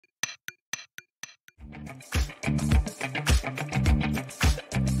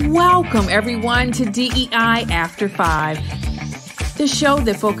Welcome, everyone, to DEI After 5, the show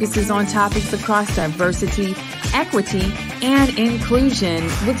that focuses on topics across diversity, equity, and inclusion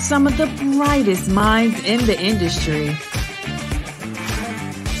with some of the brightest minds in the industry.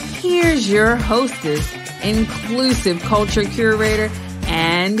 Here's your hostess, inclusive culture curator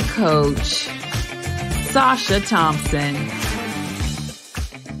and coach, Sacha Thompson.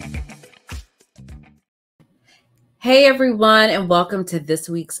 Hey everyone, and welcome to this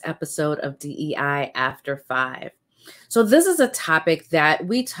week's episode of DEI After 5. So this is a topic that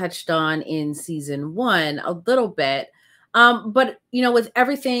we touched on in season 1 a little bit, but with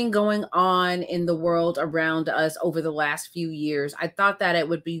everything going on in the world around us over the last few years, I thought that it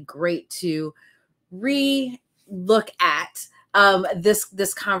would be great to re-look at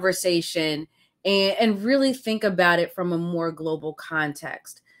this conversation and really think about it from a more global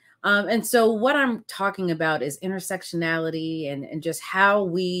context. And so what I'm talking about is intersectionality and just how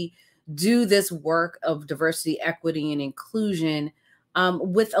we do this work of diversity, equity, and inclusion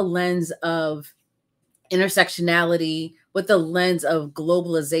with a lens of intersectionality, with the lens of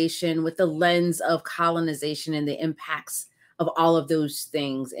globalization, with the lens of colonization and the impacts of all of those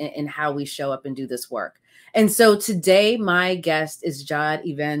things and how we show up and do this work. And so today, my guest is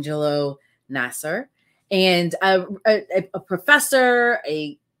Jad-Évangelo Nasser, and a professor,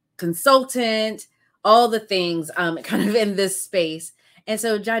 a consultant, all the things kind of in this space. And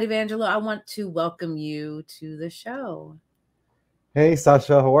so, Jad-Évangelo, I want to welcome you to the show. Hey,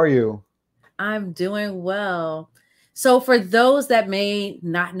 Sacha, how are you? I'm doing well. So for those that may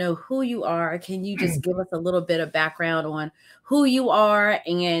not know who you are, can you just give us a little bit of background on who you are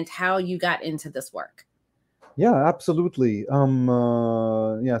and how you got into this work? Yeah, absolutely. So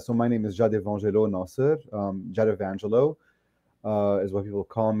my name is Jad-Évangelo Nasser, Jad-Évangelo. Is what people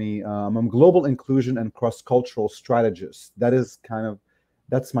call me. I'm a global inclusion and cross-cultural strategist.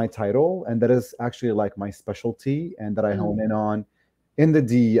 That's my title, and that is actually like my specialty, and that I hone in on in the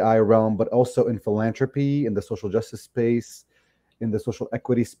DEI realm, but also in philanthropy, in the social justice space, in the social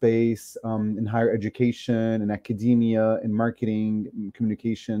equity space, in higher education, in academia, in marketing, in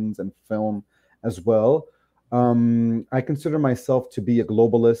communications, and film as well. I consider myself to be a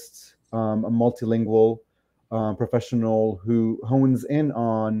globalist, a multilingual professional who hones in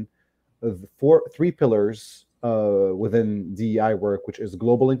on three pillars within DEI work, which is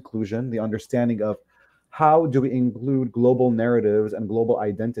global inclusion, the understanding of how do we include global narratives and global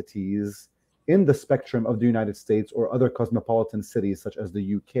identities in the spectrum of the United States or other cosmopolitan cities such as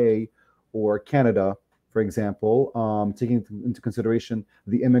the UK or Canada, for example, taking into consideration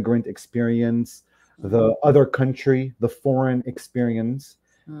the immigrant experience, the other country, the foreign experience.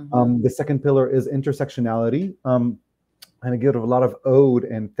 The second pillar is intersectionality, and I give a lot of ode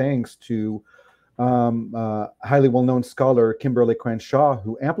and thanks to highly well-known scholar Kimberly Crenshaw,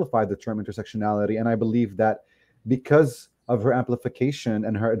 who amplified the term intersectionality. And I believe that because of her amplification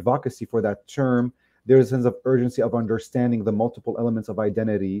and her advocacy for that term, there's a sense of urgency of understanding the multiple elements of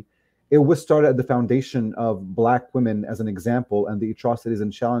identity. It was started at the foundation of Black women as an example and the atrocities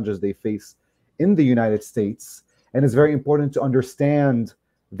and challenges they face in the United States. And it's very important to understand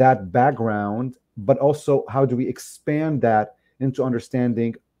that background, but also how do we expand that into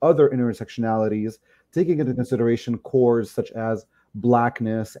understanding other intersectionalities, taking into consideration cores such as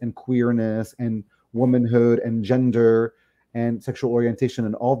Blackness and queerness and womanhood and gender and sexual orientation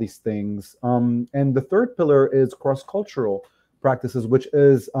and all these things. And the third pillar is cross-cultural practices, which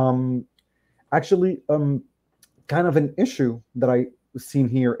is actually kind of an issue that I've seen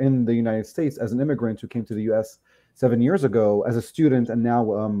here in the United States as an immigrant who came to the US 7 years ago as a student and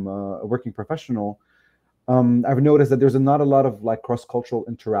now a working professional. I've noticed that there's not a lot of like cross-cultural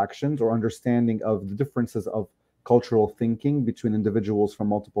interactions or understanding of the differences of cultural thinking between individuals from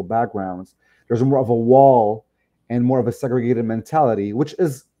multiple backgrounds. There's more of a wall and more of a segregated mentality, which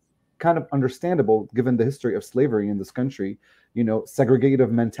is kind of understandable given the history of slavery in this country.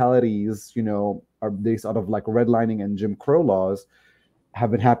 Segregative mentalities, are based out of like redlining and Jim Crow laws,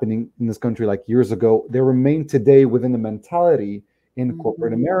 have been happening in this country like years ago. They remain today within the mentality in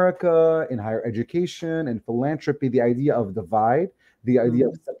corporate America, in higher education, in philanthropy, the idea of divide, the idea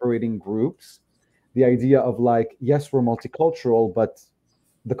of separating groups, the idea of like, yes, we're multicultural, but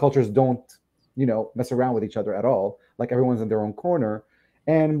the cultures don't, mess around with each other at all. Like everyone's in their own corner.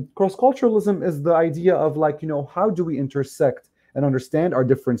 And cross-culturalism is the idea of like, how do we intersect and understand our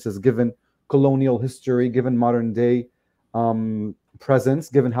differences given colonial history, given modern day presence,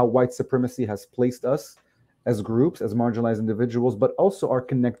 given how white supremacy has placed us as groups, as marginalized individuals, but also our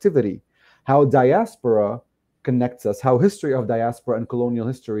connectivity, how diaspora connects us, how history of diaspora and colonial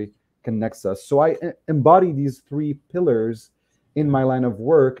history connects us. So I embody these three pillars in my line of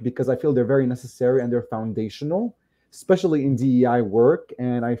work because I feel they're very necessary and they're foundational, especially in DEI work.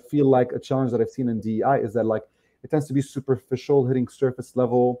 And I feel like a challenge that I've seen in DEI is that like it tends to be superficial, hitting surface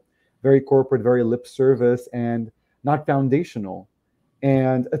level, very corporate, very lip service, and not foundational.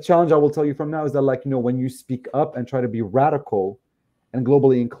 And a challenge I will tell you from now is that, like, when you speak up and try to be radical and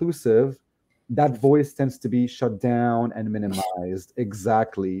globally inclusive, that voice tends to be shut down and minimized.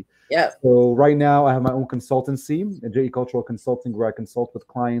 Exactly. Yeah. So right now I have my own consultancy, JE Cultural Consulting, where I consult with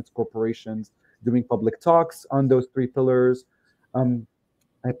clients, corporations, doing public talks on those three pillars.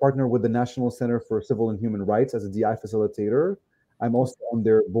 I partner with the National Center for Civil and Human Rights as a DI facilitator. I'm also on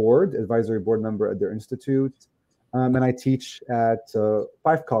their board, advisory board member at their institute. And I teach at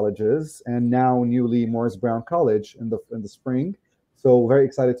 5 colleges and now newly Morris Brown College in the spring. So very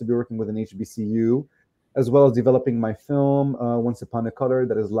excited to be working with an HBCU, as well as developing my film, Once Upon a Color,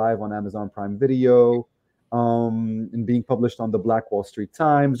 that is live on Amazon Prime Video, and being published on the Black Wall Street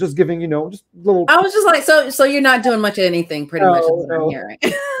Times. Just giving, just little. I was just like, so you're not doing much of anything, pretty much, is what I'm hearing.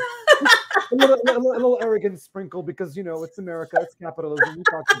 a little arrogant sprinkle because, it's America, it's capitalism. We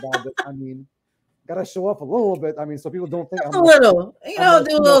talked about it. I mean, gotta show up a little bit. I mean, so people don't think do a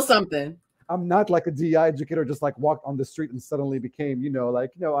little something. I'm not like a DEI educator, just like walked on the street and suddenly became,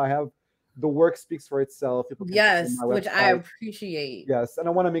 I have the work speaks for itself. People yes, which I appreciate. Yes. And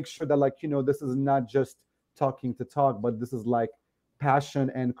I want to make sure that this is not just talking to talk, but this is like passion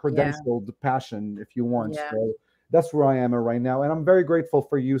and credentialed passion, if you want. Yeah. So that's where I am right now. And I'm very grateful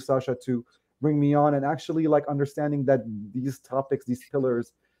for you, Sacha, to bring me on and actually like understanding that these topics, these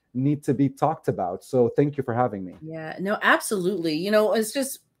pillars need to be talked about. So thank you for having me. Yeah, no, absolutely. It's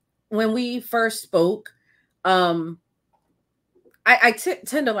just when we first spoke, I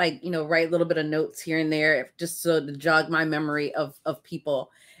tend to write a little bit of notes here and there just so to jog my memory of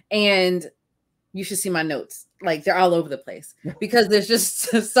people. And you should see my notes. Like they're all over the place because there's just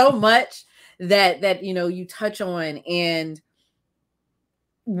so much that you touch on. And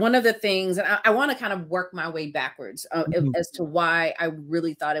one of the things, and I want to kind of work my way backwards as to why I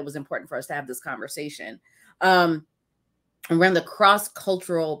really thought it was important for us to have this conversation around the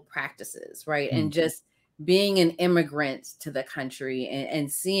cross-cultural practices, right? And just being an immigrant to the country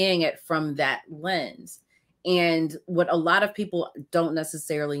and seeing it from that lens. And what a lot of people don't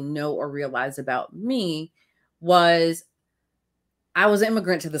necessarily know or realize about me was I was an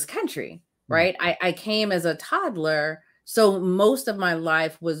immigrant to this country, right? I came as a toddler. So most of my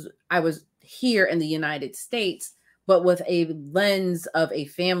life I was here in the United States, but with a lens of a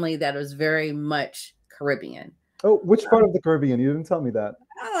family that was very much Caribbean. Oh, which part of the Caribbean? You didn't tell me that.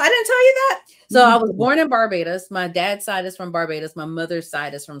 Oh, I didn't tell you that. So I was born in Barbados. My dad's side is from Barbados. My mother's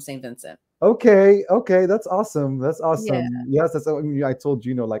side is from St. Vincent. Okay. That's awesome. That's awesome. Yeah. Yes, I told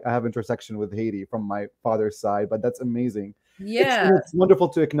you, like I have intersection with Haiti from my father's side, but that's amazing. Yeah. It's wonderful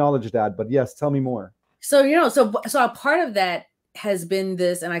to acknowledge that. But yes, tell me more. So, so a part of that has been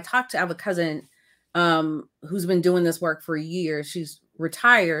this, and I have a cousin who's been doing this work for years. She's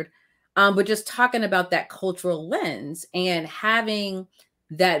retired, but just talking about that cultural lens and having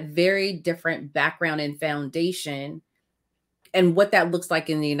that very different background and foundation and what that looks like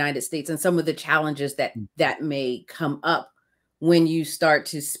in the United States and some of the challenges that may come up when you start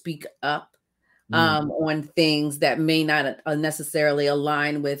to speak up on things that may not necessarily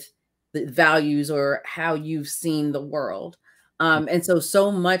align with the values or how you've seen the world. And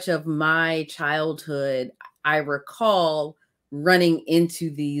so much of my childhood, I recall running into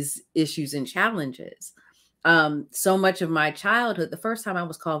these issues and challenges. So much of my childhood, the first time I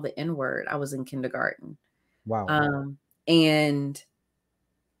was called the N-word, I was in kindergarten. Wow. And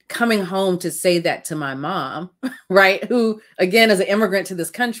coming home to say that to my mom, right, who again, as an immigrant to this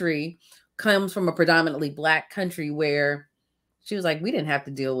country, comes from a predominantly Black country where she was like, we didn't have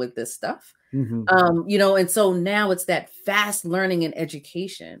to deal with this stuff. And so now it's that fast learning and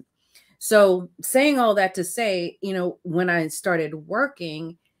education. So saying all that to say, when I started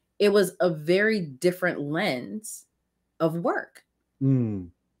working, it was a very different lens of work.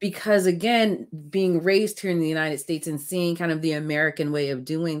 Because again, being raised here in the United States and seeing kind of the American way of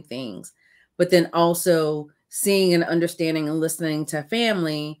doing things, but then also seeing and understanding and listening to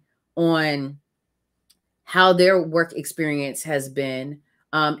family on how their work experience has been,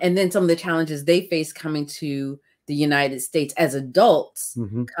 and then some of the challenges they face coming to the United States as adults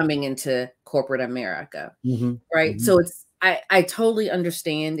coming into corporate America, right? So I totally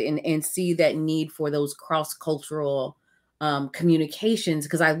understand and see that need for those cross-cultural communications,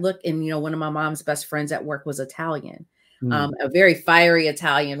 because I look and, one of my mom's best friends at work was Italian, a very fiery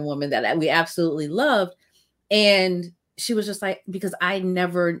Italian woman that we absolutely loved. And she was just like, because I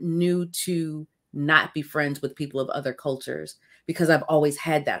never knew to not be friends with people of other cultures because I've always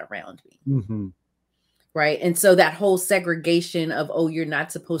had that around me. Mm-hmm. Right. And so that whole segregation of, oh, you're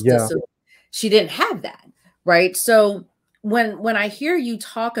not supposed to. Yeah. So she didn't have that. Right. So when I hear you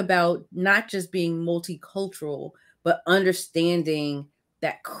talk about not just being multicultural, but understanding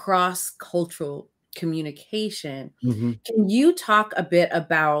that cross-cultural communication, Mm-hmm. can you talk a bit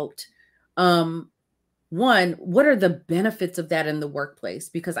about one, what are the benefits of that in the workplace?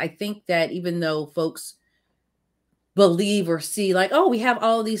 Because I think that even though folks believe or see like, oh, we have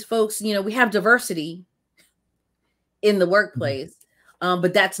all these folks, we have diversity in the workplace,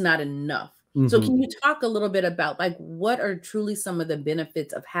 but that's not enough. So Mm-hmm. can you talk a little bit about like what are truly some of the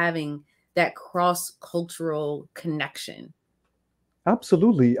benefits of having that cross-cultural connection?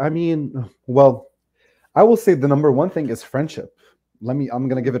 Absolutely. I mean, well, I will say the number one thing is friendship. I'm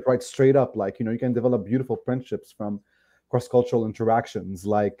gonna give it right straight up. Like, you can develop beautiful friendships from cross-cultural interactions.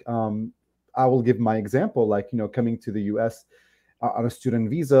 Like, I will give my example, like, coming to the US on a student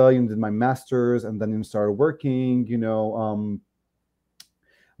visa, did my master's and then started working,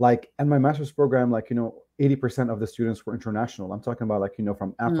 like, and my master's program, like, 80% of the students were international. I'm talking about, like,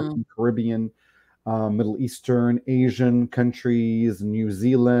 from African, Caribbean, Middle Eastern, Asian countries, New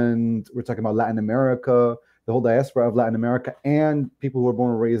Zealand. We're talking about Latin America, the whole diaspora of Latin America, and people who are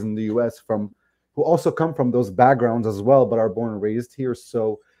born and raised in the US who also come from those backgrounds as well, but are born and raised here.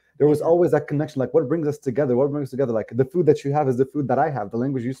 So there was always that connection, like what brings us together? What brings us together? Like the food that you have is the food that I have. The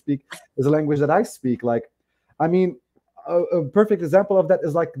language you speak is the language that I speak. Like, I mean, a perfect example of that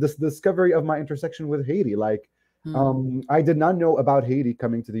is like this discovery of my intersection with Haiti. Like, I did not know about Haiti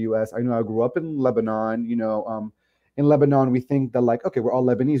coming to the US. I know I grew up in Lebanon. In Lebanon, we think that like, okay, we're all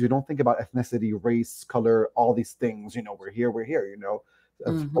Lebanese. We don't think about ethnicity, race, color, all these things. We're here.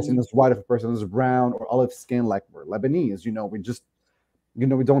 If a person is white, if a person is brown or olive skin, like we're Lebanese. We just, we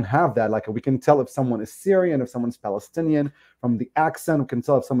don't have that. Like we can tell if someone is Syrian, if someone's Palestinian from the accent. We can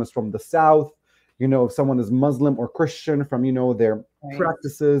tell if someone's from the South. If someone is Muslim or Christian from, their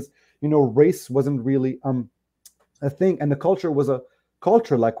practices. Race wasn't really a thing, and the culture was a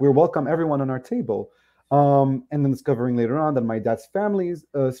culture, like we welcome everyone on our table. And then discovering later on that my dad's family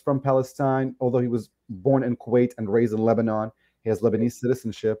is from Palestine, although he was born in Kuwait and raised in Lebanon. He has Lebanese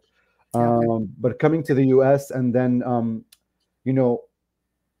citizenship. But coming to the US and then,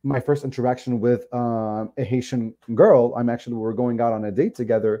 my first interaction with a Haitian girl, we were going out on a date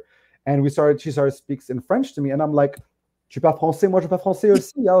together, and she started speaks in French to me, and I'm like, tu parles français, moi je parle français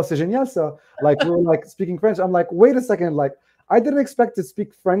aussi. Oh, c'est génial ça. Like we were like speaking French. I'm like, wait a second, like I didn't expect to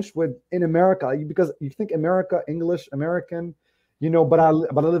speak French in America, because you think America, English, American, but I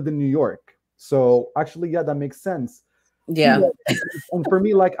lived in New York. So actually, yeah, that makes sense. Yeah. And for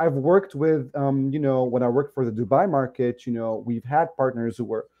me, like I've worked with, when I worked for the Dubai market, we've had partners who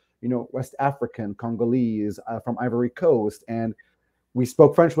were, West African, Congolese, from Ivory Coast, and we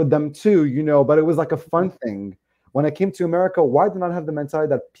spoke French with them too, but it was like a fun thing. When I came to America, why did not have the mentality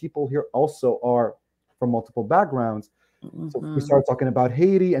that people here also are from multiple backgrounds? So we started talking about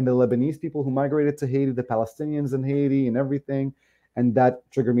Haiti and the Lebanese people who migrated to Haiti, the Palestinians in Haiti and everything. And that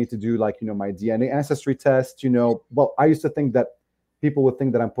triggered me to do like, my DNA ancestry test, well, I used to think that people would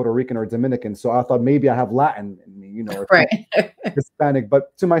think that I'm Puerto Rican or Dominican. So I thought maybe I have Latin in me, or Hispanic.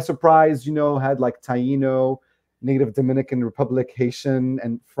 But to my surprise, had like Taino, Native Dominican Republic, Haitian,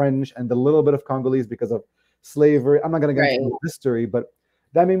 and French, and a little bit of Congolese because of slavery. I'm not going to get into history, but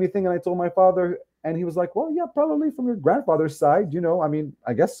that made me think. And I told my father, and he was like, well, yeah, probably from your grandfather's side, I mean,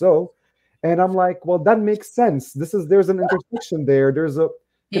 I guess so. And I'm like, well, that makes sense. There's an intersection there. There's a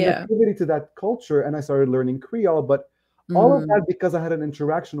connectivity to that culture. And I started learning Creole, but all of that because I had an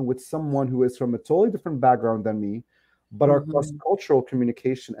interaction with someone who is from a totally different background than me, but our cross-cultural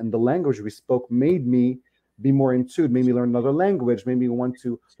communication and the language we spoke made me be more in tune, made me learn another language, made me want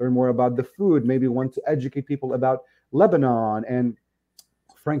to learn more about the food, maybe want to educate people about Lebanon and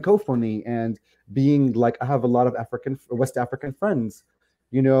Francophony, and being like, I have a lot of West African friends,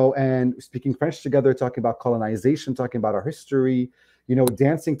 and speaking French together, talking about colonization, talking about our history,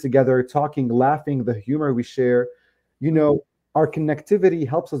 dancing together, talking, laughing, the humor we share, our connectivity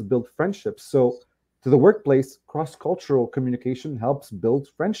helps us build friendships. So to the workplace, cross-cultural communication helps build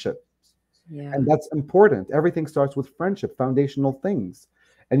friendships. Yeah. And that's important. Everything starts with friendship, foundational things.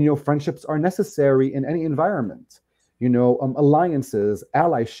 And, friendships are necessary in any environment. Alliances,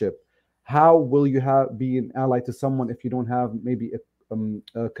 allyship. How will you be an ally to someone if you don't have maybe a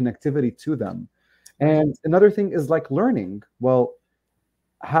connectivity to them? And another thing is like learning. Well,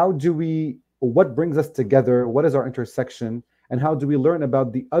 what brings us together? What is our intersection? And how do we learn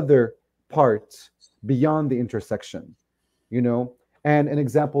about the other part beyond the intersection? you know. And an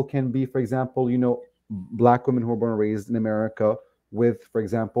example can be, for example, you know, Black women who were born and raised in America with, for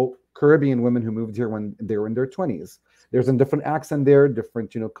example, Caribbean women who moved here when they were in their 20s. There's a different accent there,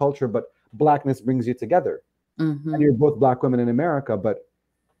 different, you know, culture, but Blackness brings you together. Mm-hmm. And you're both Black women in America, but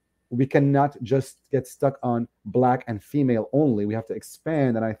we cannot just get stuck on Black and female only. We have to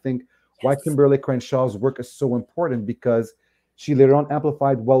expand. And I think why Kimberly Crenshaw's work is so important, because she later on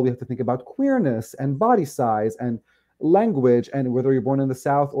amplified, well, we have to think about queerness and body size and language, and whether you're born in the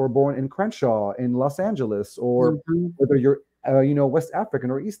South or born in Crenshaw in Los Angeles, or whether you're you know, West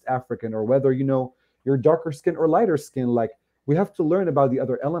African or East African, or whether, you know, you're darker skin or lighter skin. Like, we have to learn about the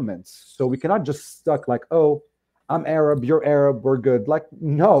other elements. So we cannot just stuck like, oh, I'm Arab, you're Arab, we're good. Like,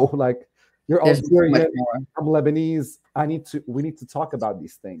 no, like, you're Algerian, I'm Lebanese. We need to talk about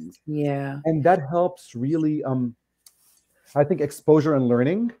these things. Yeah. And that helps really, I think, exposure and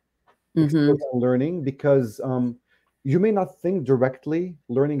learning. Because you may not think directly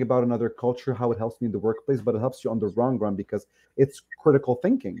learning about another culture, how it helps me in the workplace, but it helps you on the long run because it's critical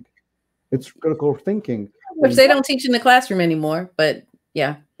thinking. It's critical thinking. Which they don't teach in the classroom anymore, but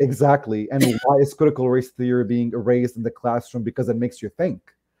yeah. Exactly. And why is critical race theory being erased in the classroom? Because it makes you think.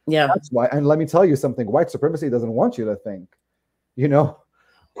 Yeah. That's why. And let me tell you something, white supremacy doesn't want you to think. You know,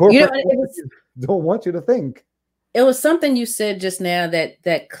 corporate don't want you to think. It was something you said just now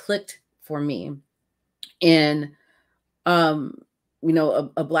that clicked for me. And you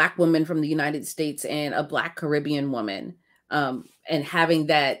know, a Black woman from the United States and a Black Caribbean woman, and having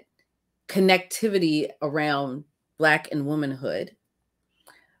that connectivity around Black and womanhood.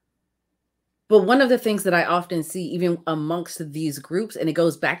 But one of the things that I often see, even amongst these groups, and it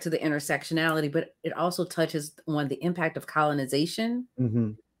goes back to the intersectionality, but it also touches on the impact of colonization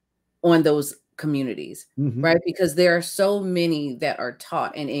on those communities, right? Because there are so many that are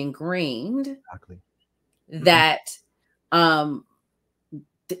taught and ingrained that, how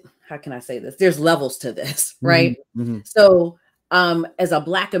can I say this? There's levels to this, right? So as a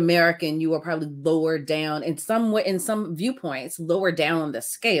Black American, you are probably lower down in some way, in some viewpoints, lower down on the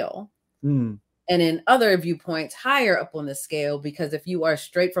scale. And in other viewpoints, higher up on the scale, because if you are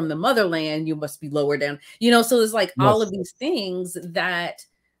straight from the motherland, you must be lower down, you know? So there's like all of these things that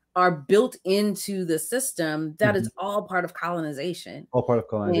are built into the system that is all part of colonization. All part of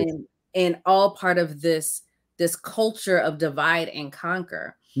colonization. And all part of this culture of divide and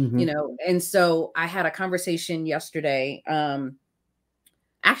conquer, you know? And so I had a conversation yesterday,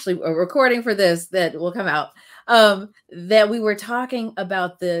 actually a recording for this that will come out, that we were talking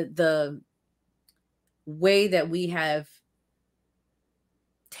about the way that we have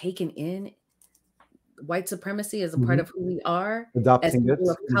taken in white supremacy as a part of who we are, adopting as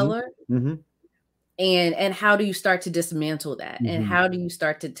people of color. And how do you start to dismantle that? And how do you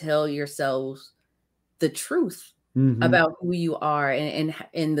start to tell yourselves the truth about who you are and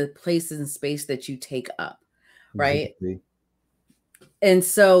the places and space that you take up, right? And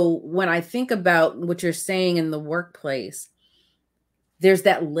so when I think about what you're saying in the workplace, there's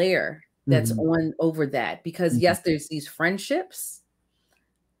that layer that's on over that, because yes, there's these friendships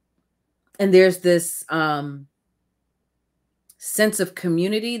and there's this sense of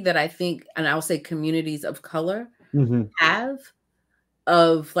community that I think, and I'll say communities of color have,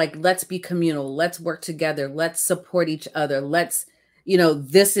 of like, let's be communal, let's work together, let's support each other, let's, you know,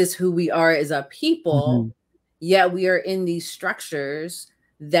 this is who we are as a people. Yet we are in these structures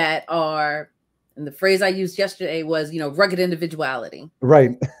that are, and the phrase I used yesterday was, you know, rugged individuality.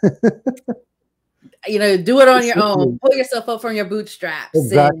 Right. You know, do it on your own, pull yourself up from your bootstraps.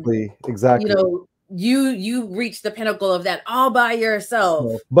 Exactly. Exactly. You know, you reach the pinnacle of that all by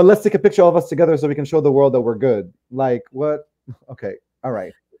yourself. But let's take a picture of us together so we can show the world that we're good. Like, what? Okay. All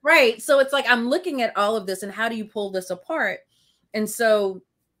right. Right. So it's like, I'm looking at all of this and how do you pull this apart? And so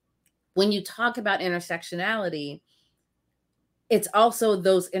when you talk about intersectionality, it's also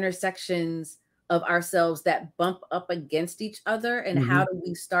those intersections of ourselves that bump up against each other. And how do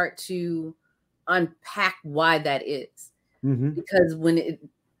we start to unpack why that is? Because when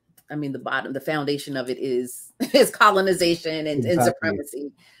the foundation of it is colonization and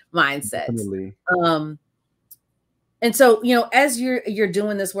supremacy mindsets. And so, you know, as you're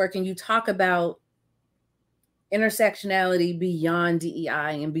doing this work and you talk about intersectionality beyond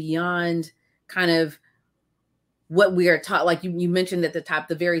DEI and beyond kind of what we are taught, like you mentioned at the top,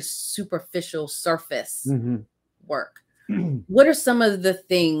 the very superficial surface work. What are some of the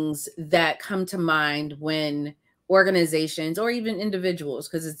things that come to mind when organizations or even individuals,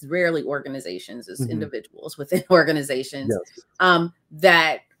 because it's rarely organizations, it's individuals within organizations,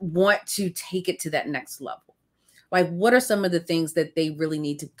 that want to take it to that next level? Like, what are some of the things that they really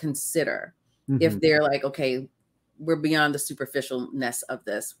need to consider if they're like, okay, we're beyond the superficialness of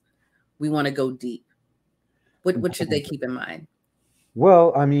this. We want to go deep. What should they keep in mind?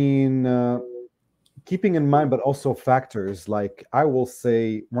 Well, I mean, keeping in mind, but also factors. Like, I will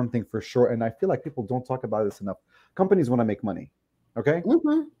say one thing for sure, and I feel like people don't talk about this enough. Companies want to make money. Okay.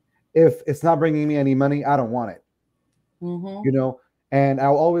 Mm-hmm. If it's not bringing me any money, I don't want it. Mm-hmm. You know, and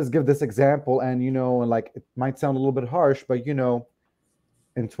I'll always give this example, and like, it might sound a little bit harsh, but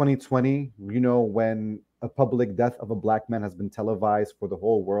in 2020, when a public death of a Black man has been televised for the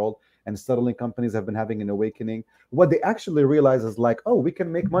whole world, and suddenly companies have been having an awakening, what they actually realize is like, oh, we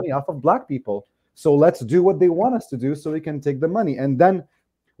can make money off of Black people. So let's do what they want us to do so we can take the money. And then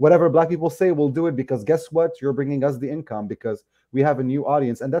whatever Black people say, we'll do it, because guess what? You're bringing us the income because we have a new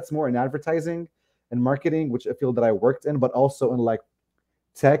audience. And that's more in advertising and marketing, which I feel that I worked in, but also in like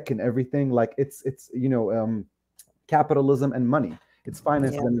tech and everything. Like it's capitalism and money. It's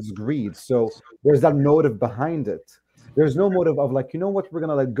finance and it's greed. So there's that motive behind it. There's no motive of like, you know what, we're going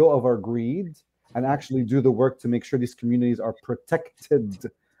to let go of our greed and actually do the work to make sure these communities are protected,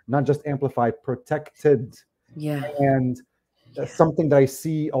 not just amplified, protected. Yeah. And something that I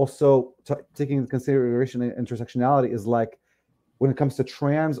see also taking into consideration in intersectionality is like, when it comes to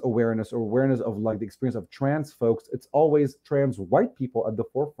trans awareness or awareness of like the experience of trans folks, it's always trans white people at the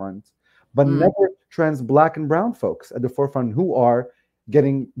forefront, but never trans Black and brown folks at the forefront who are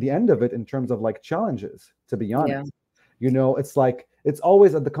getting the end of it in terms of like challenges, to be honest. It's like, it's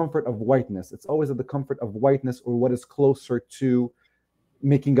always at the comfort of whiteness. It's always at the comfort of whiteness or what is closer to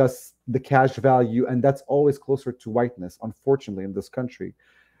making us the cash value. And that's always closer to whiteness, unfortunately, in this country.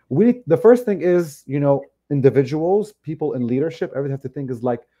 The first thing is, individuals, people in leadership, everything have to think is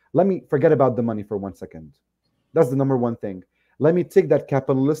like, let me forget about the money for 1 second. That's the number one thing. Let me take that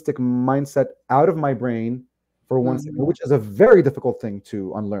capitalistic mindset out of my brain for 1 second, which is a very difficult thing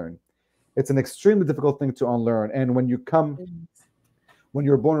to unlearn. It's an extremely difficult thing to unlearn. And when you're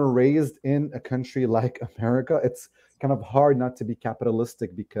born and raised in a country like America, it's kind of hard not to be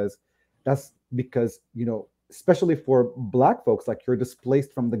capitalistic, because especially for Black folks, like, you're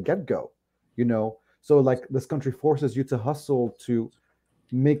displaced from the get-go, So like, this country forces you to hustle to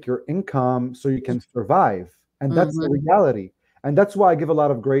make your income so you can survive. And that's the reality. And that's why I give a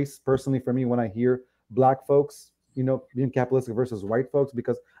lot of grace personally for me when I hear Black folks, being capitalistic versus white folks,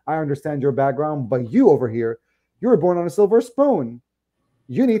 because I understand your background, but you over here, you were born on a silver spoon.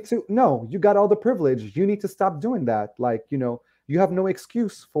 You got all the privilege. You need to stop doing that. Like, you have no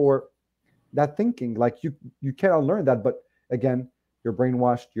excuse for that thinking. Like, you cannot learn that. But again, you're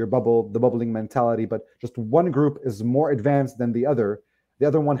brainwashed, the bubbling mentality, but just one group is more advanced than the other. The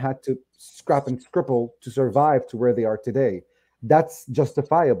other one had to scrap and scribble to survive to where they are today. That's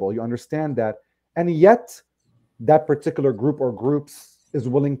justifiable. You understand that. And yet that particular group or groups is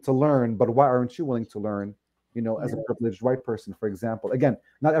willing to learn. But why aren't you willing to learn, as a privileged white person, for example? Again,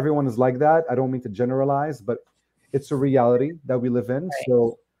 not everyone is like that. I don't mean to generalize, but it's a reality that we live in. Right.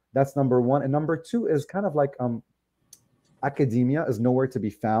 So that's number one. And number two is kind of like, academia is nowhere to be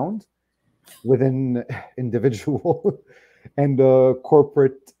found within individual and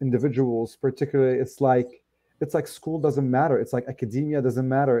corporate individuals, particularly. It's like school doesn't matter. It's like academia doesn't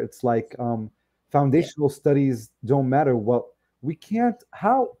matter. It's like foundational studies don't matter. Well, we can't.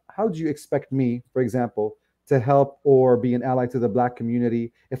 How do you expect me, for example, to help or be an ally to the Black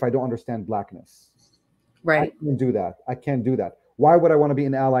community if I don't understand Blackness? Right. I can't do that. Why would I want to be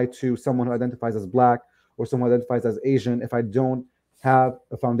an ally to someone who identifies as Black or someone who identifies as Asian if I don't have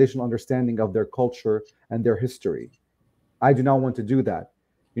a foundational understanding of their culture and their history? I do not want to do that.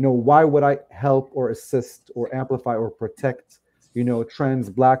 Why would I help or assist or amplify or protect, trans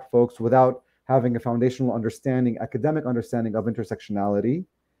Black folks without having a foundational understanding, academic understanding of intersectionality,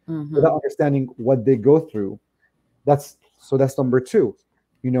 without understanding what they go through? That's number two.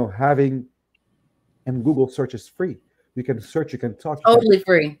 Having, and Google search is free. You can search, you can talk. Only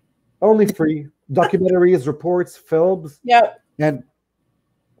free. Documentaries, reports, films. Yep. And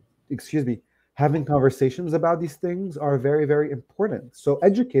having conversations about these things are very, very important. So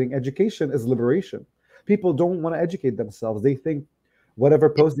education is liberation. People don't want to educate themselves. They think whatever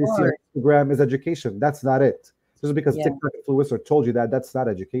post they see on Instagram is education. That's not it. Just because TikTok influencer told you that's not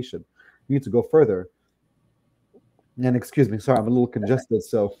education. You need to go further. And excuse me, sorry, I'm a little congested.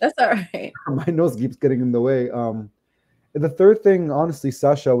 So that's all right. My nose keeps getting in the way. The third thing, honestly,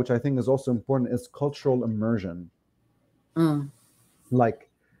 Sacha, which I think is also important, is cultural immersion. Like,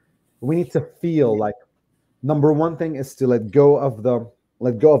 we need to feel like, number one thing is to let go of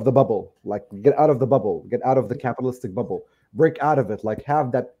the bubble. Like, get out of the bubble, get out of the capitalistic bubble, break out of it. Like,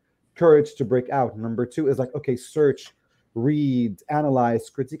 have that courage to break out. Number two is like, okay, search, read, analyze,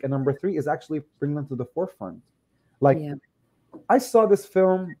 critique. And number three is actually bring them to the forefront. Like, Yeah. I saw this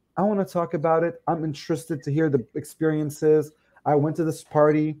film. I want to talk about it. I'm interested to hear the experiences. I went to this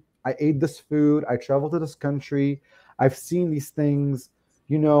party. I ate this food. I traveled to this country. I've seen these things,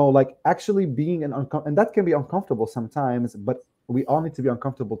 like actually being and that can be uncomfortable sometimes, but we all need to be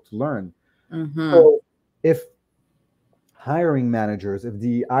uncomfortable to learn. Mm-hmm. So if hiring managers, if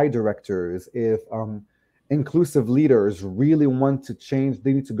DEI directors, if inclusive leaders really want to change,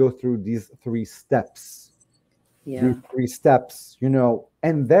 they need to go through these 3 steps. Yeah. These 3 steps,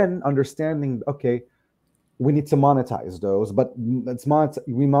 and then understanding, okay, we need to monetize those, but we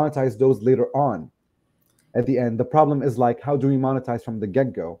monetize those later on at the end. The problem is, like, how do we monetize from the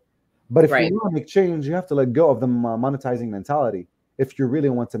get-go? But if Right. you want to make change, you have to let go of the monetizing mentality if you really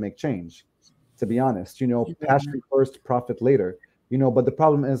want to make change, to be honest. Passion first, profit later. But the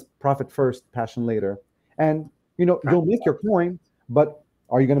problem is profit first, passion later. And you'll make your coin, but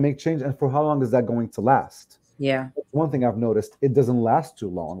are you going to make change, and for how long is that going to last? Yeah. That's one thing I've noticed. It doesn't last too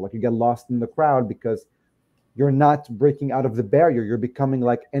long. Like, you get lost in the crowd because you're not breaking out of the barrier. You're becoming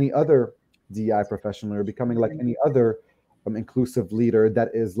like any other DEI professional. You're becoming like any other inclusive leader that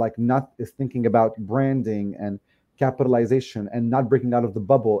is thinking about branding and capitalization and not breaking out of the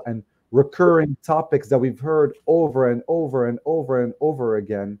bubble and recurring topics that we've heard over and over and over and over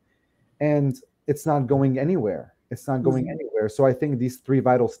again. And it's not going anywhere. It's not going anywhere. So I think these 3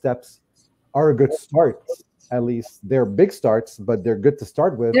 vital steps are a good start. At least they're big starts, but they're good to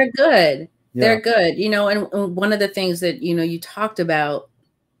start with. They're good. Yeah. They're good. And one of the things that, you talked about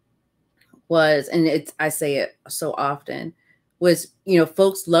was, and I say it so often, was,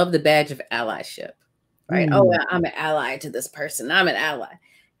 folks love the badge of allyship, right? Oh, I'm an ally to this person. I'm an ally.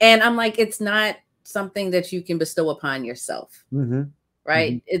 And I'm like, it's not something that you can bestow upon yourself,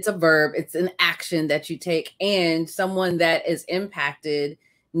 right? It's a verb. It's an action that you take, and someone that is impacted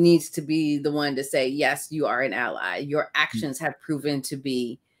needs to be the one to say, yes, you are an ally. Your actions have proven to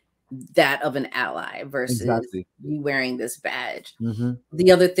be that of an ally versus you wearing this badge.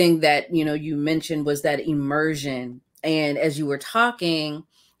 The other thing that, you mentioned was that immersion. And as you were talking,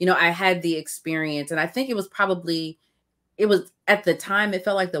 I had the experience, and I think it was at the time, it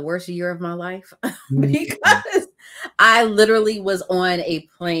felt like the worst year of my life because I literally was on a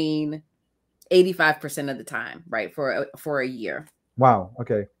plane 85% of the time, right? For a year. Wow.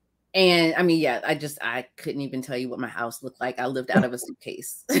 Okay. And I mean, yeah, I couldn't even tell you what my house looked like. I lived out of a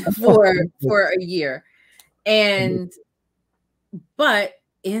suitcase for a year. But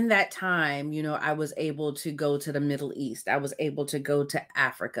in that time, I was able to go to the Middle East. I was able to go to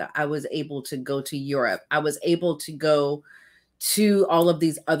Africa. I was able to go to Europe. I was able to go to all of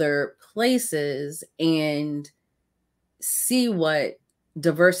these other places and see what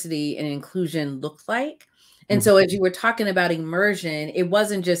diversity and inclusion looked like. And so as you were talking about immersion, it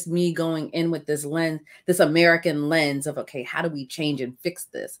wasn't just me going in with this lens, this American lens of, okay, how do we change and fix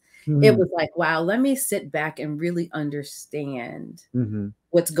this? It was like, wow, let me sit back and really understand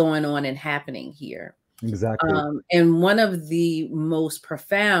what's going on and happening here. Exactly. And one of the most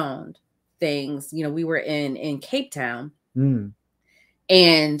profound things, we were in Cape Town,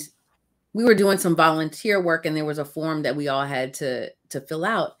 and we were doing some volunteer work, and there was a form that we all had to fill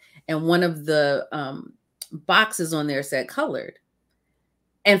out. And one of the boxes on there said colored.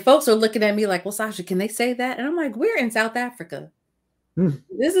 And folks are looking at me like, well, Sacha, can they say that? And I'm like, we're in South Africa.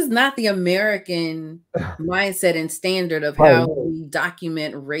 This is not the American mindset and standard of how we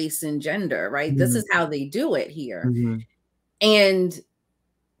document race and gender, right? This is how they do it here. And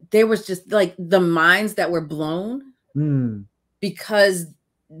there was just like the minds that were blown because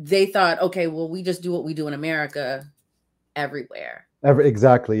they thought, okay, well, we just do what we do in America everywhere.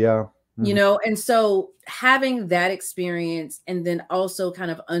 Exactly. Yeah. And so having that experience, and then also kind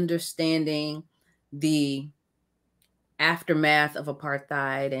of understanding the aftermath of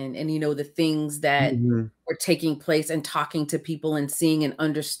apartheid and the things that were taking place, and talking to people and seeing and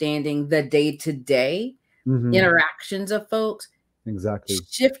understanding the day-to-day interactions of folks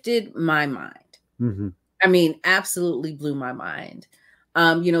shifted my mind. I mean, absolutely blew my mind.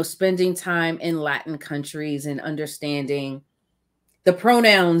 Spending time in Latin countries and understanding the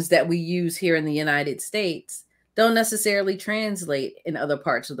pronouns that we use here in the United States don't necessarily translate in other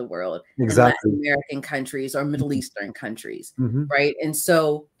parts of the world, in Latin American countries or Middle Eastern countries, right? And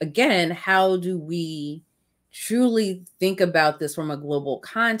so, again, how do we truly think about this from a global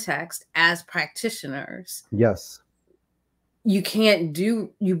context as practitioners? Yes. You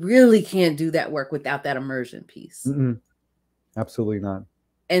really can't do that work without that immersion piece. Absolutely not.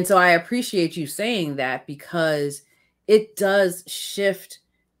 And so I appreciate you saying that, because it does shift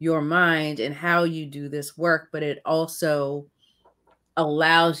your mind and how you do this work, but it also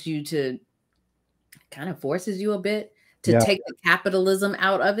allows you to kind of forces you a bit to take the capitalism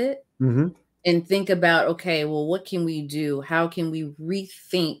out of it and think about, okay, well, what can we do? How can we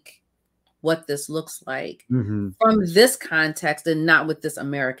rethink what this looks like from this context and not with this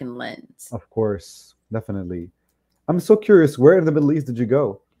American lens? Of course, definitely. I'm so curious, where in the Middle East did you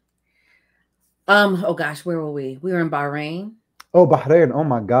go? Oh gosh, where were we? We were in Bahrain. Oh, Bahrain. Oh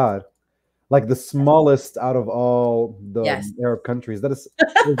my God. Like the smallest out of all the Arab countries. That is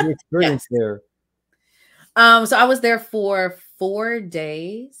the experience there. So I was there for 4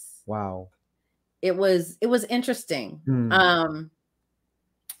 days. Wow. It was interesting.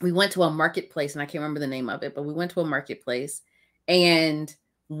 We went to a marketplace, and I can't remember the name of it, but we went to a marketplace, and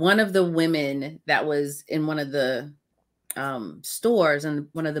one of the women that was in one of the stores and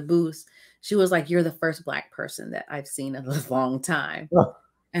one of the booths, she was like, "You're the first Black person that I've seen in a long time."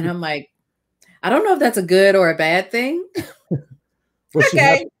 And I'm like, I don't know if that's a good or a bad thing. Was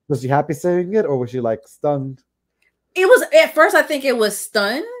she happy saying it, or was she like stunned? It was at first, I think it was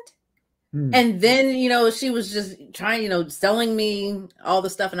stunned. And then, she was just trying, selling me all the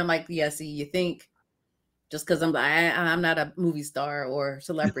stuff. And I'm like, yeah, see, you think just because I'm not a movie star or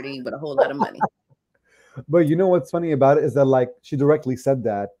celebrity, but a whole lot of money. But you know what's funny about it is that like she directly said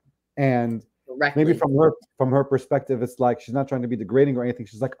that, and maybe from her perspective, it's like she's not trying to be degrading or anything.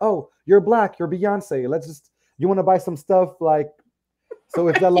 She's like, "Oh, you're Black, you're Beyonce. You want to buy some stuff?" Like, so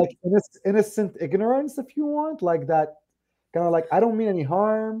it's that like innocent ignorance, if you want, like that kind of like, I don't mean any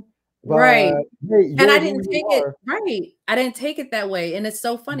harm. But, right. Hey, and I didn't take it right. I didn't take it that way. And it's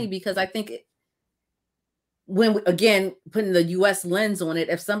so funny because I think again, putting the US lens on it,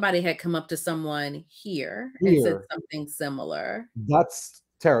 if somebody had come up to someone here and said something similar. That's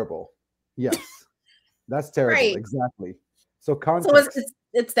terrible. Yes. That's terrible. Right. Exactly. So context. So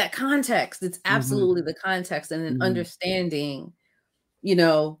it's that context. It's absolutely the context and then understanding,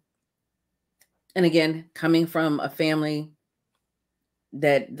 and again, coming from a family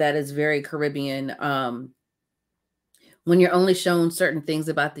that is very Caribbean, when you're only shown certain things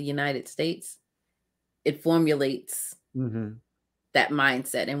about the United States, it formulates that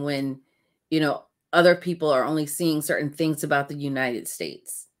mindset. And when, other people are only seeing certain things about the United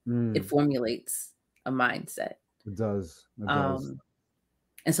States, it formulates a mindset. It does. And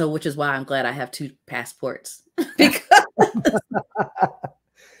so, which is why I'm glad I have 2 passports.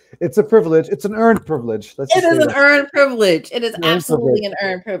 It's a privilege. It's an earned privilege. It is an earned privilege. It is absolutely an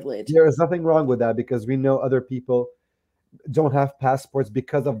earned privilege. There is nothing wrong with that because we know other people don't have passports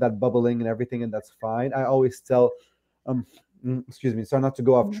because of that bubbling and everything, and that's fine. I always tell, excuse me, sorry not to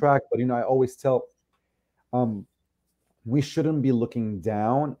go off track, but I always tell, we shouldn't be looking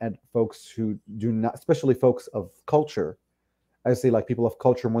down at folks who do not, especially folks of culture. I say like people of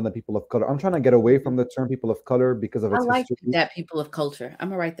culture more than people of color. I'm trying to get away from the term people of color because of its history. That people of culture. I'm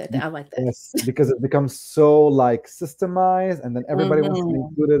gonna write that down. I like that. Yes, because it becomes so like systemized, and then everybody wants to be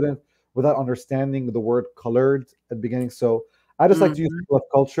included in without understanding the word colored at the beginning. So I just like to use people of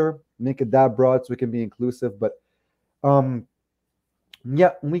culture, make it that broad so we can be inclusive. But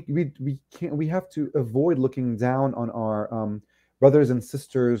yeah, we have to avoid looking down on our brothers and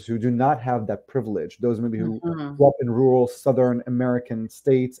sisters who do not have that privilege. Those maybe who grew up in rural Southern American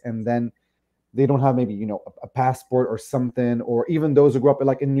states, and then they don't have maybe, a passport or something, or even those who grew up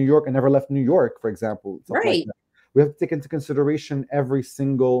like in New York and never left New York, for example. Right. Like we have to take into consideration every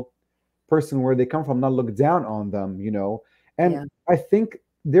single person, where they come from, not look down on them, And I think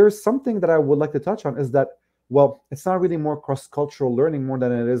there's something that I would like to touch on is that, well, it's not really more cross-cultural learning more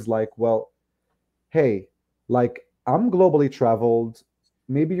than it is like, well, hey, like, I'm globally traveled.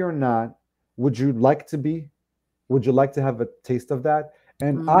 Maybe you're not. Would you like to be? Would you like to have a taste of that?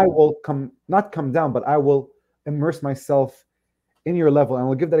 And I will not come down, but I will immerse myself in your level. And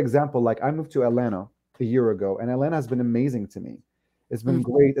I'll give that example. Like I moved to Atlanta a year ago, and Atlanta has been amazing to me. It's been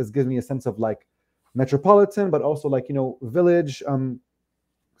great. It's given me a sense of like metropolitan, but also like, village,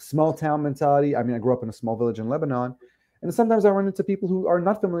 small town mentality. I mean, I grew up in a small village in Lebanon, and sometimes I run into people who are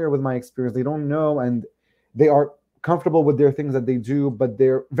not familiar with my experience. They don't know, and they are comfortable with their things that they do, but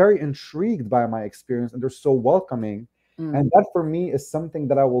they're very intrigued by my experience, and they're so welcoming. And that for me is something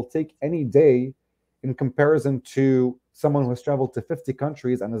that I will take any day in comparison to someone who has traveled to 50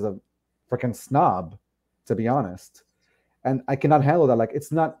 countries and is a freaking snob, to be honest. And I cannot handle that. Like,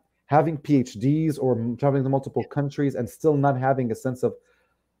 it's not having PhDs or traveling to multiple countries and still not having a sense of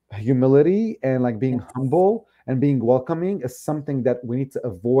humility and like being humble and being welcoming is something that we need to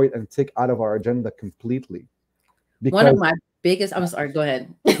avoid and take out of our agenda completely. Because one of my biggest, I'm sorry, go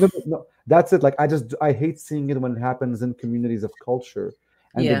ahead. No, that's it. Like, I hate seeing it when it happens in communities of culture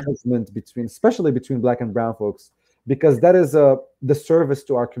and the judgment especially between Black and brown folks, because that is a disservice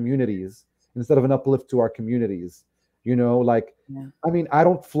to our communities. instead of an uplift to our communities. Like, I mean, I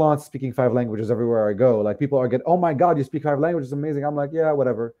don't flaunt speaking 5 languages everywhere I go. Like, people are oh my God, you speak 5 languages, amazing. I'm like, yeah,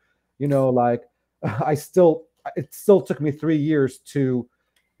 whatever. Like, it still took me 3 years to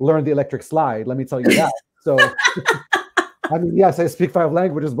learn the electric slide. Let me tell you that. So, I mean, yes, I speak 5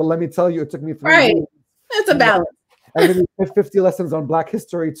 languages, but let me tell you, it took me 3 years. It's a balance. And then you have 50 lessons on Black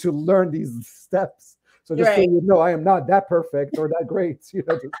history to learn these steps. So just so you know, I am not that perfect or that great.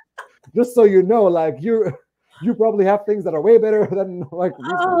 Just so you know, like, you probably have things that are way better than like.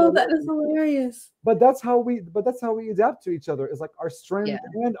 Oh, that is hilarious. But that's how we adapt to each other. It's like our strength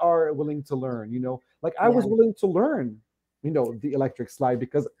and our willing to learn. Like I was willing to learn, the electric slide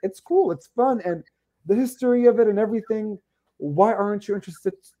because it's cool, it's fun, and the history of it and everything. Why aren't you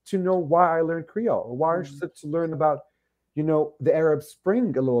interested to know why I learned Creole? Why aren't you interested to learn about, the Arab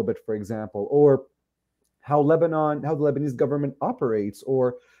Spring a little bit, for example, or how the Lebanese government operates,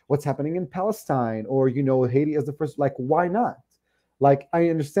 or what's happening in Palestine, or Haiti as the first. Like, why not? Like, I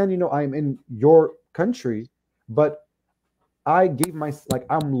understand, I'm in your country, but I gave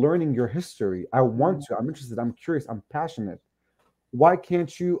I'm learning your history. I'm interested, I'm curious, I'm passionate. Why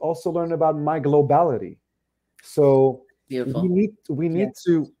can't you also learn about my globality? So beautiful. We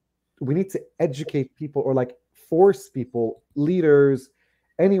need to educate people, or like force people, leaders,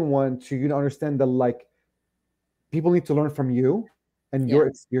 anyone to understand that like people need to learn from you and your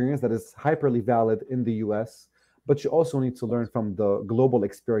experience that is hyperly valid in the US, but you also need to learn from the global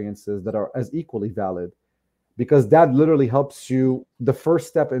experiences that are as equally valid, because that literally helps you, the first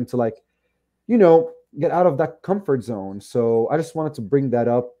step into like, get out of that comfort zone. So I just wanted to bring that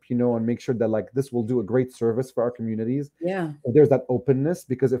up, and make sure that like this will do a great service for our communities. Yeah. There's that openness,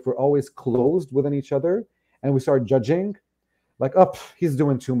 because if we're always closed within each other and we start judging, like, oh, he's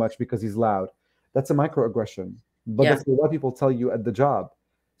doing too much because he's loud. That's a microaggression. But that's what people tell you at the job.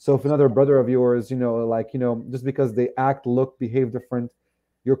 So if another brother of yours, just because they act, look, behave different,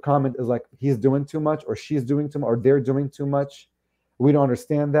 your comment is like, he's doing too much, or she's doing too much, or they're doing too much. We don't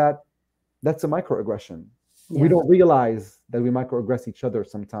understand that. That's a microaggression. We don't realize that we microaggress each other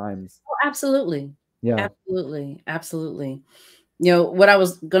sometimes. Oh, absolutely. Yeah. Absolutely. What I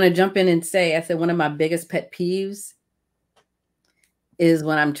was going to jump in and say, I said one of my biggest pet peeves is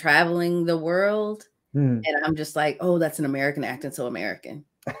when I'm traveling the world and I'm just like, oh, that's an American acting so American.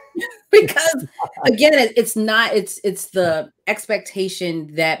 Because again, it's the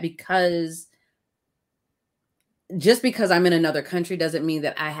expectation that just because I'm in another country doesn't mean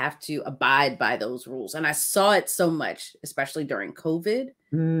that I have to abide by those rules. And I saw it so much, especially during COVID,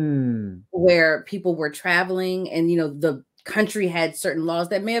 where people were traveling and, the country had certain laws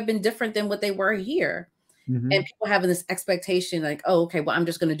that may have been different than what they were here. And people having this expectation like, oh, okay, well, I'm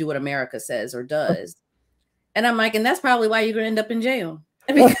just going to do what America says or does. And I'm like, and that's probably why you're going to end up in jail.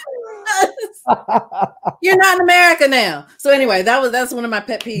 Because you're not in America now. So anyway, that's one of my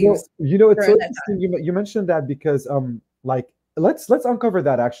pet peeves. It's so interesting you mentioned that, because like let's uncover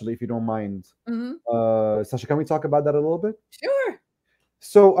that actually, if you don't mind. Sacha, can we talk about that a little bit? Sure.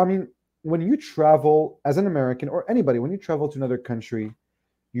 So I mean, when you travel as an American, or anybody, when you travel to another country,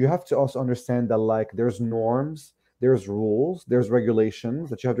 you have to also understand that like there's norms, there's rules, there's regulations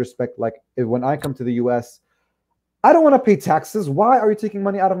that you have to respect. Like when I come to the US, I don't want to pay taxes. Why are you taking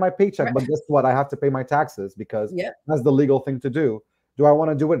money out of my paycheck? Right. But guess what? I have to pay my taxes because that's the legal thing to do. Do I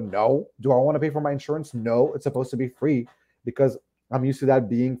want to do it? No. Do I want to pay for my insurance? No. It's supposed to be free because I'm used to that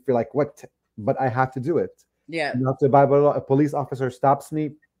being free. Like what? But I have to do it. Yeah. You have to abide by the law. A police officer stops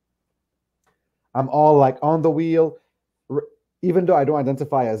me, I'm all like on the wheel, even though I don't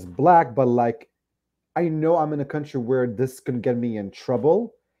identify as Black, but like I know I'm in a country where this can get me in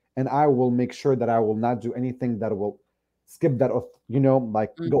trouble. And I will make sure that I will not do anything that will skip that, go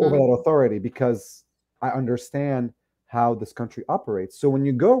over that authority, because I understand how this country operates. So when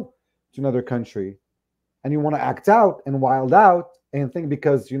you go to another country and you want to act out and wild out and think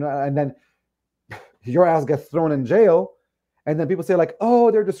because, and then your ass gets thrown in jail, and then people say like,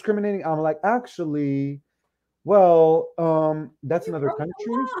 oh, they're discriminating. I'm like, actually, well, that's another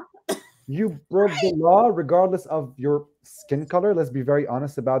country. You broke the law regardless of your skin color. Let's be very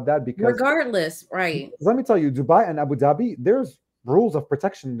honest about that. Because regardless, right? Let me tell you, Dubai and Abu Dhabi, there's rules of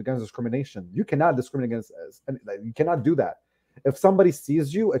protection against discrimination. You cannot discriminate against, you cannot do that. If somebody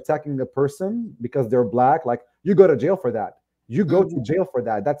sees you attacking a person because they're Black, like you go to jail for that. You go to jail for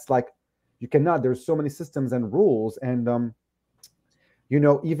that. That's like, you cannot. There's so many systems and rules. And,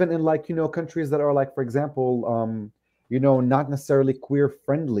 even in like, countries that are like, for example, not necessarily queer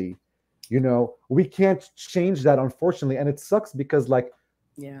friendly, we can't change that, unfortunately. And it sucks because like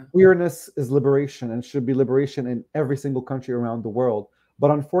queerness is liberation and should be liberation in every single country around the world.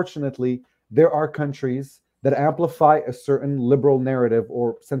 But unfortunately, there are countries that amplify a certain liberal narrative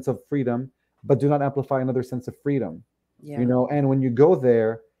or sense of freedom, but do not amplify another sense of freedom. Yeah. You know, and when you go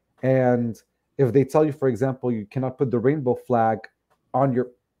there, and if they tell you, for example, you cannot put the rainbow flag on your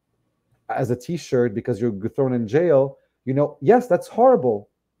as a t-shirt because you're thrown in jail, you know, yes, that's horrible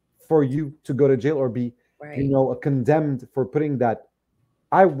for you to go to jail or be, you know, condemned for putting that.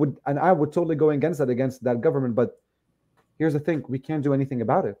 I would totally go against that government, but here's the thing, we can't do anything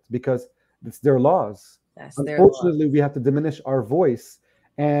about it because it's their laws. Unfortunately, we have to diminish our voice,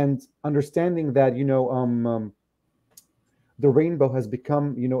 and understanding that, you know, the rainbow has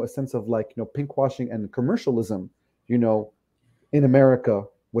become, you know, a sense of like, you know, pinkwashing and commercialism, you know, in America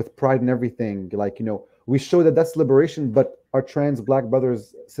with pride and everything. Like, you know, we show that that's liberation, but our trans Black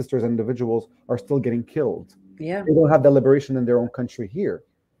brothers, sisters, and individuals are still getting killed. Yeah. They don't have that liberation in their own country here.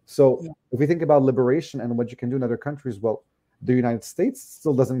 So if we think about liberation and what you can do in other countries, well, the United States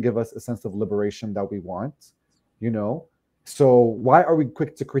still doesn't give us a sense of liberation that we want, you know? So why are we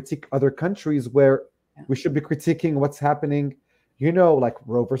quick to critique other countries where we should be critiquing what's happening, you know, like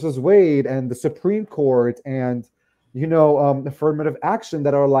Roe versus Wade and the Supreme Court and, you know, affirmative action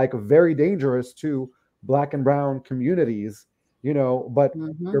that are like very dangerous to Black and brown communities, you know, but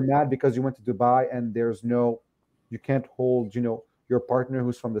you're mad because you went to Dubai and you can't hold, you know, your partner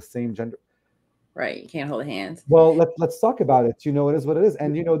who's from the same gender. Right. You can't hold hands. Well, let's talk about it. You know, it is what it is.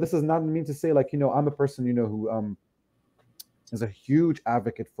 And, you know, this is not mean to say like, you know, I'm a person, you know, who is a huge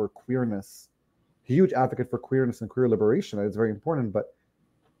advocate for queerness and queer liberation. It's very important, but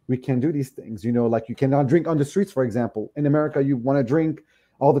we can do these things, you know, like you cannot drink on the streets, for example. In America, you want to drink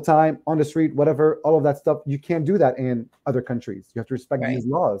all the time on the street, whatever, all of that stuff. You can't do that in other countries. You have to respect these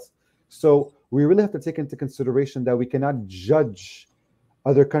laws. So we really have to take into consideration that we cannot judge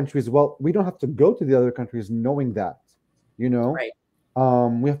other countries. Well, we don't have to go to the other countries knowing that, you know.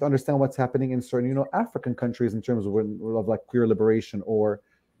 We have to understand what's happening in certain, you know, African countries in terms of like queer liberation or,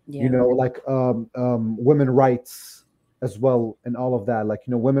 you know, like women rights as well, and all of that, like,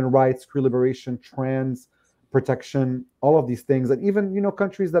 you know, women rights, queer liberation, trans protection, all of these things, and even, you know,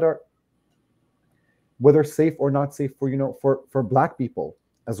 countries that are whether safe or not safe for, you know, for Black people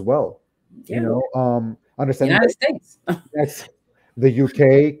as well. You know, understanding United States. That's the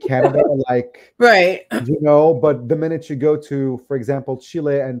UK, Canada, like, you know, but the minute you go to, for example,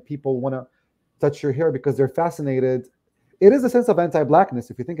 Chile, and people want to touch your hair because they're fascinated, it is a sense of anti-Blackness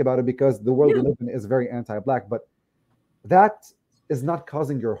if you think about it, because the world we live in is very anti-Black, but that is not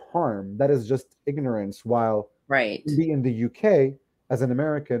causing your harm. That is just ignorance. While be in the UK as an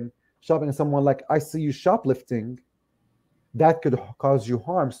American shopping at someone, like, I see you shoplifting, that could cause you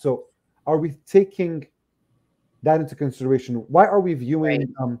harm. So are we taking that into consideration? Why are we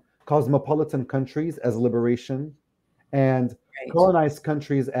viewing cosmopolitan countries as liberation and colonized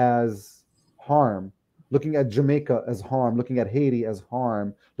countries as harm? Looking at Jamaica as harm, looking at Haiti as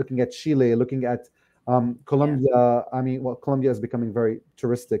harm, looking at Chile, looking at Colombia. I mean, well, Colombia is becoming very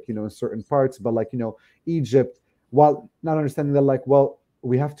touristic, you know, in certain parts, but like, you know, Egypt, while not understanding that, like, well,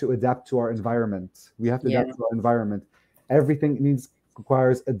 we have to adapt to our environment. We have to adapt to our environment. Everything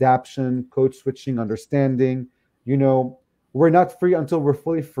requires adaptation, code switching, understanding. You know, we're not free until we're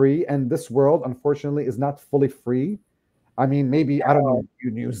fully free. And this world, unfortunately, is not fully free. I mean, maybe, I don't know,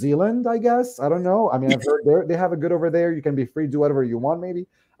 New Zealand, I guess. I don't know. I mean, I've heard they have it good over there. You can be free, do whatever you want, maybe.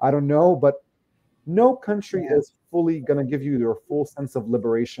 I don't know. But no country is fully going to give you your full sense of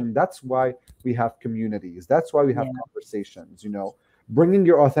liberation. That's why we have communities. That's why we have conversations. You know, bringing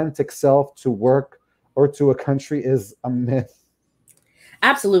your authentic self to work or to a country is a myth.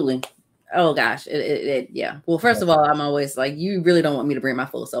 Absolutely. Oh gosh. Yeah. Well, first of all, I'm always like, you really don't want me to bring my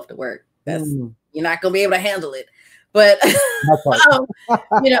full self to work. That's you're not going to be able to handle it. But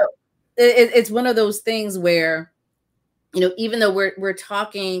you know, it's one of those things where, you know, even though we're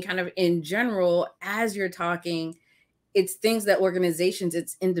talking kind of in general, as you're talking, it's things that organizations,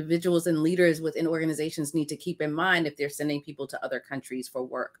 it's individuals and leaders within organizations need to keep in mind if they're sending people to other countries for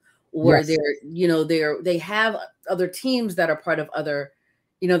work, or they're, you know, they have other teams that are part of other,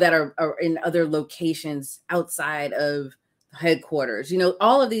 you know, that are in other locations outside of headquarters. You know,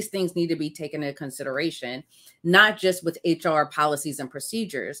 all of these things need to be taken into consideration, not just with HR policies and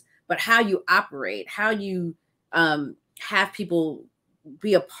procedures, but how you operate, how you have people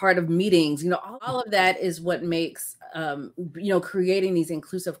be a part of meetings. You know, all of that is what makes, you know, creating these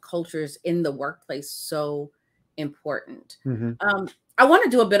inclusive cultures in the workplace so important. I want to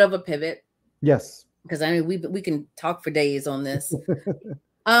do a bit of a pivot. Yes. Because I mean, we can talk for days on this.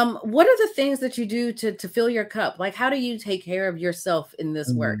 What are the things that you do to fill your cup? Like, how do you take care of yourself in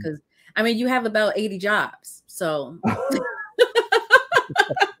this work? Because I mean, you have about 80 jobs. So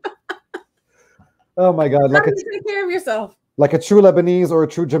Oh my God, How do you take care of yourself? like a true Lebanese or a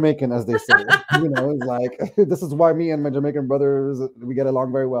true Jamaican, as they say. It's like this is why me and my Jamaican brothers we get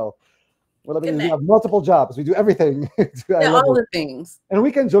along very well. Well, Lebanese, we Connect. have multiple jobs. We do everything. I Yeah, love all it. the things. And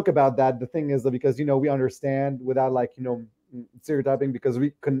we can joke about that. The thing is that because we understand without like stereotyping, because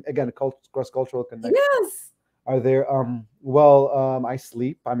we can again cross-cultural connections Yes. are there. Well, I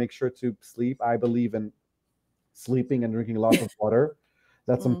sleep. I make sure to sleep. I believe in sleeping and drinking lots of water.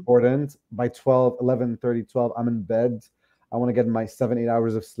 That's important. By 12, 11:30, 12, I'm in bed. I want to get my 7, 8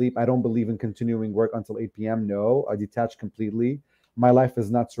 hours of sleep. I don't believe in continuing work until 8 p.m. No, I detach completely. My life is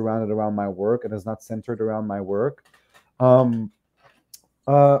not surrounded around my work and is not centered around my work. Um,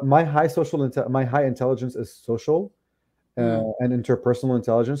 my high intelligence is social and interpersonal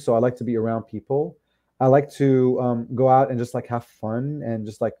intelligence. So I like to be around people. I like to go out and just like have fun and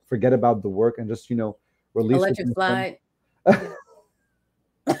just like forget about the work and just release Electric within fun. slide.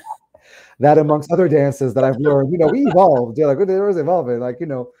 That amongst other dances that I've learned, we evolved. Yeah, like there was evolving. Like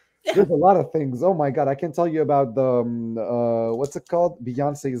there's a lot of things. Oh my God, I can tell you about the what's it called?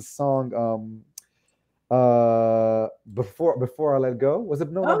 Beyonce's song. Before I let go. Was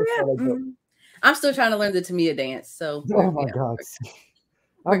it no? Not Oh before I let yeah. go. I'm still trying to learn the Tamia dance. So Oh my God.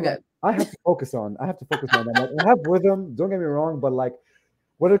 we're I'm like, good. I have to focus on. I have to focus on. I'm like, I have rhythm. Don't get me wrong, but like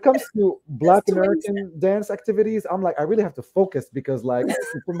when it comes to Black That's American dance activities, I'm like, I really have to focus because like I have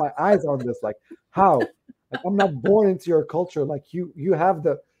to put my eyes on this. Like, how? Like, I'm not born into your culture. Like you have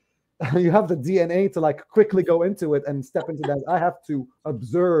the you have the DNA to like quickly go into it and step into that. I have to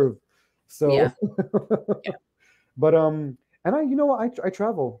observe. So, Yeah. Yeah. but and I, what, I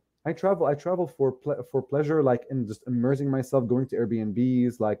travel. I travel for for pleasure, like in just immersing myself, going to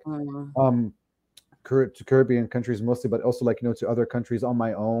Airbnbs, like um to Caribbean countries mostly, but also like to other countries on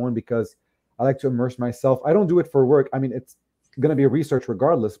my own because I like to immerse myself. I don't do it for work. I mean, it's gonna be research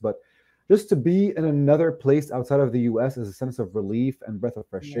regardless, but just to be in another place outside of the U.S. is a sense of relief and breath of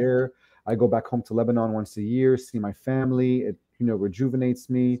fresh air. I go back home to Lebanon once a year, see my family. It rejuvenates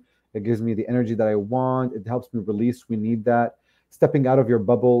me. It gives me the energy that I want. It helps me release. We need that. Stepping out of your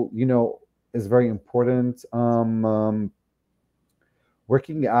bubble, is very important.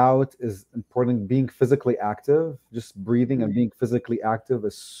 Working out is important. Being physically active, just breathing and being physically active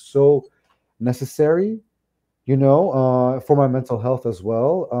is so necessary, for my mental health as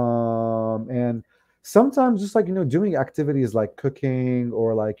well. And sometimes just like, doing activities like cooking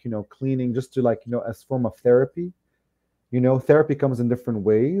or like, cleaning just to like, as form of therapy. Therapy comes in different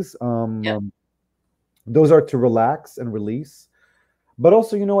ways. Those are to relax and release. But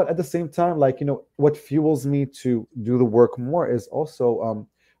also, what, at the same time, like, what fuels me to do the work more is also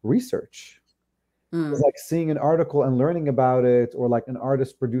research. It's like seeing an article and learning about it, or like an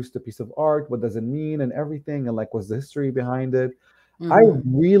artist produced a piece of art, what does it mean and everything, and like what's the history behind it.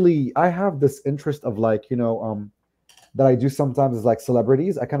 I have this interest of like, that I do sometimes is like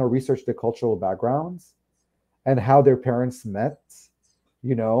celebrities. I kind of research their cultural backgrounds and how their parents met.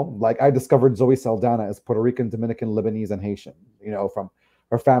 Like I discovered Zoe Saldana as Puerto Rican, Dominican, Lebanese, and Haitian, from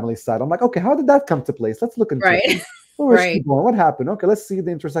her family's side. I'm like, okay, how did that come to place? Let's look into it. Where was she born? What happened? Okay, let's see the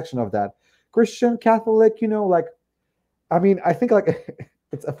intersection of that. Christian, Catholic, like, I mean, I think like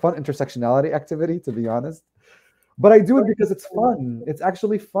it's a fun intersectionality activity, to be honest. But I do it because it's fun. It's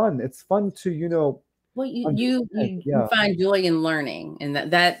actually fun. It's fun to, well, you find joy in learning, and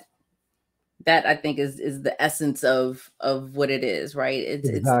that I think is the essence of what it is, right?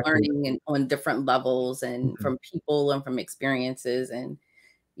 It's learning on different levels and from people and from experiences and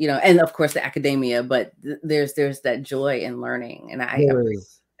and of course the academia, but there's that joy in learning, and I appreciate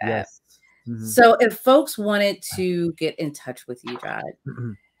that. Yes. So if folks wanted to get in touch with you,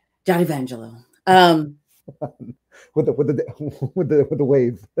 Jad-Évangelo, with the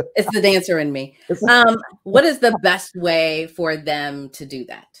wave, it's the dancer in me. What is the best way for them to do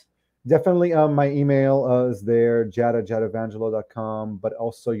that? Definitely my email is there, jad@jadevangelo.com, but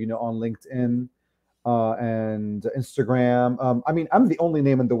also on LinkedIn and Instagram. I mean, I'm the only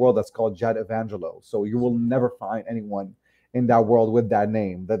name in the world that's called Jad-Évangelo, so you will never find anyone in that world with that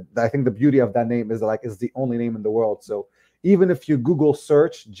name. That I think the beauty of that name is that, like, it's the only name in the world. So even if you Google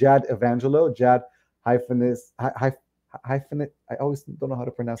search Jad-Évangelo, Jad hyphen is hyphen it. I always don't know how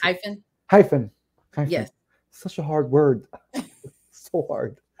to pronounce it. Hyphen. Yes. Such a hard word. So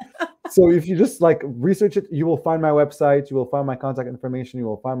hard. So if you just like research it, you will find my website, you will find my contact information, you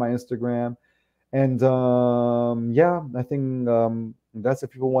will find my Instagram. And yeah, I think that's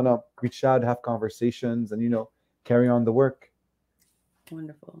if people want to reach out, have conversations, and carry on the work.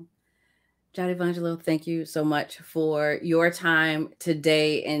 Wonderful. Jad-Évangelo, thank you so much for your time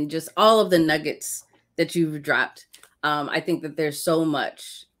today and just all of the nuggets that you've dropped. I think that there's so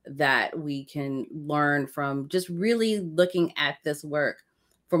much that we can learn from just really looking at this work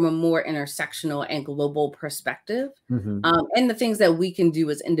from a more intersectional and global perspective. And the things that we can do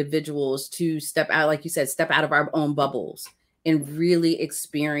as individuals to step out, like you said, step out of our own bubbles and really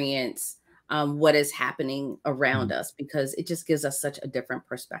experience what is happening around us, because it just gives us such a different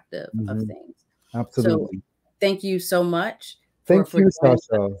perspective of things. Absolutely. So thank you so much. Thank you,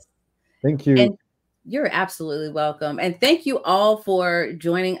 Sacha. Thank you. And you're absolutely welcome. And thank you all for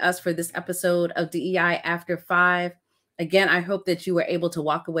joining us for this episode of DEI After 5. Again, I hope that you were able to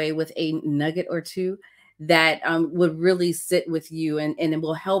walk away with a nugget or two that would really sit with you, and it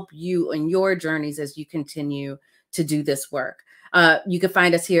will help you in your journeys as you continue to do this work. You can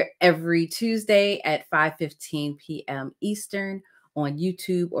find us here every Tuesday at 5:15 p.m. Eastern on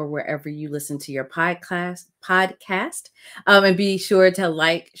YouTube or wherever you listen to your podcast. And be sure to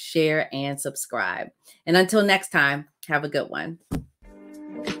like, share, and subscribe. And until next time, have a good one.